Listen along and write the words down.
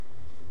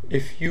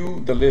If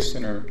you, the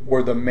listener,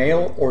 were the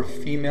male or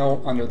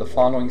female under the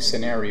following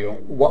scenario,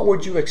 what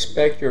would you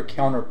expect your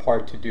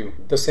counterpart to do?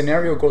 The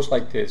scenario goes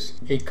like this.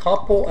 A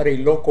couple at a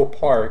local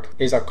park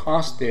is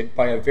accosted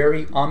by a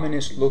very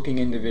ominous-looking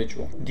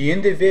individual. The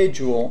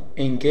individual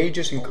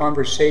engages in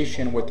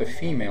conversation with the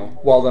female,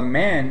 while the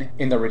man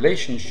in the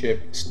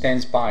relationship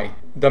stands by.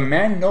 The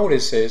man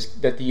notices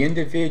that the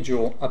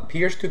individual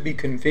appears to be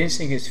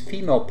convincing his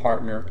female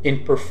partner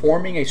in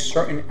performing a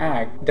certain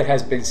act that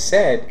has been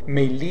said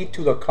may lead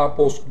to the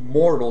couple's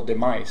mortal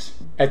demise.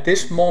 At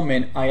this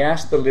moment, I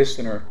ask the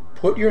listener,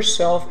 put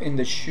yourself in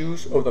the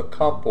shoes of the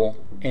couple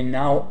and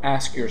now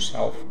ask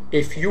yourself,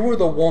 if you were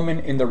the woman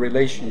in the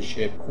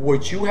relationship,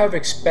 would you have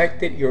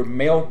expected your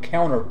male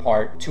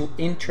counterpart to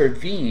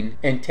intervene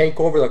and take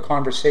over the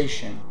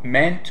conversation,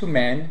 man to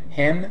man,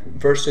 him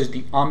versus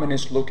the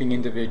ominous looking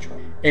individual?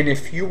 And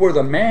if you were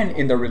the man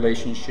in the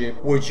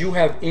relationship, would you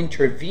have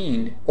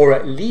intervened or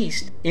at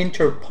least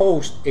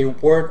interposed a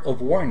word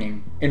of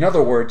warning? In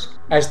other words,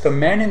 as the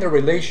man in the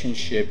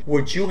relationship,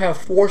 would you have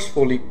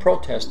forcefully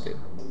protested?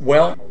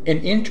 Well, an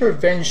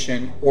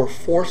intervention or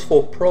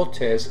forceful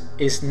protest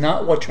is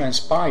not what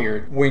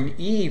transpired when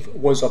Eve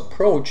was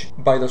approached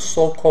by the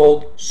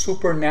so-called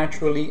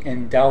supernaturally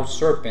endowed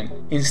serpent.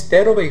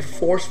 Instead of a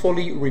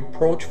forcefully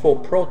reproachful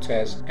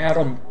protest,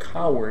 Adam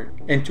cowered,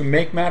 and to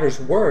make matters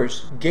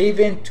worse, gave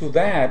in to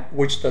that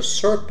which the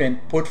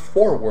serpent put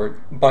forward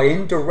by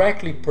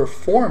indirectly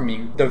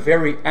performing the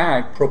very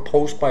act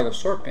proposed by the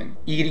serpent,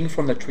 eating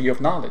from the tree of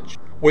knowledge.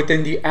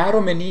 Within the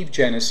Adam and Eve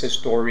Genesis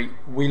story,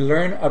 we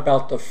learn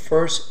about the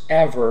first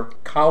ever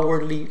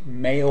cowardly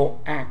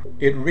male act.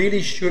 It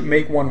really should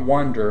make one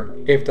wonder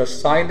if the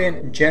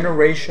silent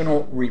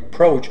generational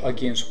reproach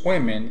against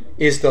women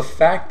is the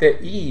fact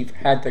that Eve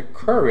had the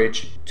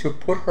courage to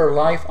put her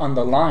life on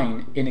the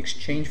line in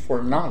exchange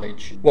for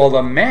knowledge, while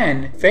the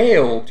man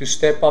failed to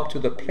step up to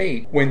the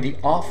plate when the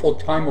awful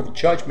time of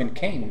judgment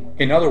came.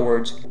 In other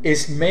words,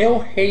 is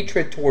male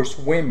hatred towards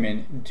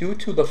women due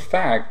to the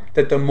fact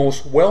that the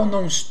most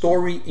well-known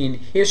story in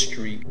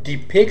history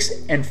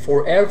depicts and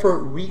forever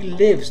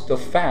relives the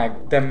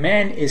fact that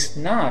man is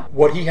not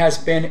what he has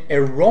been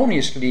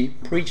erroneously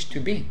preached to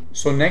be?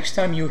 So next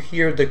time you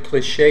hear the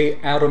cliche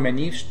Adam and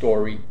Eve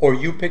story, or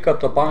you pick up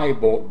the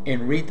Bible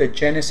and read the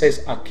Genesis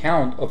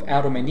account of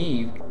Adam and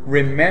Eve,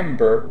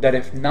 remember that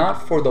if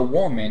not for the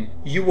woman,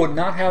 you would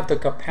not have the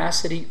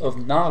capacity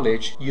of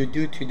knowledge you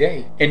do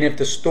today. And if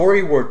the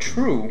story were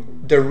true,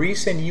 the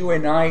reason you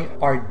and I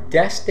are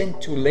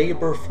destined to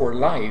labor for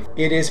life,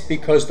 it is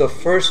because the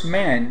first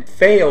man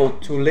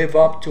failed to live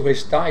up to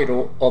his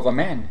title of a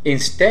man.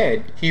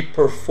 Instead, he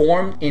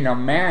performed in a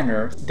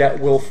manner that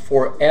will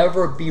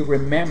forever be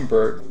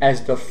remembered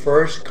as the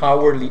first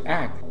cowardly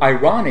act.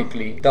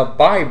 Ironically, the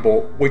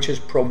Bible, which is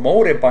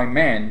promoted by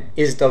man,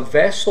 is the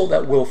vessel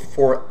that will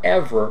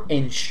forever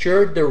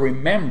ensure the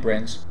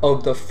remembrance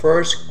of the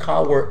first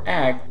coward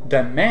act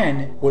that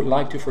man would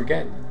like to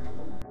forget.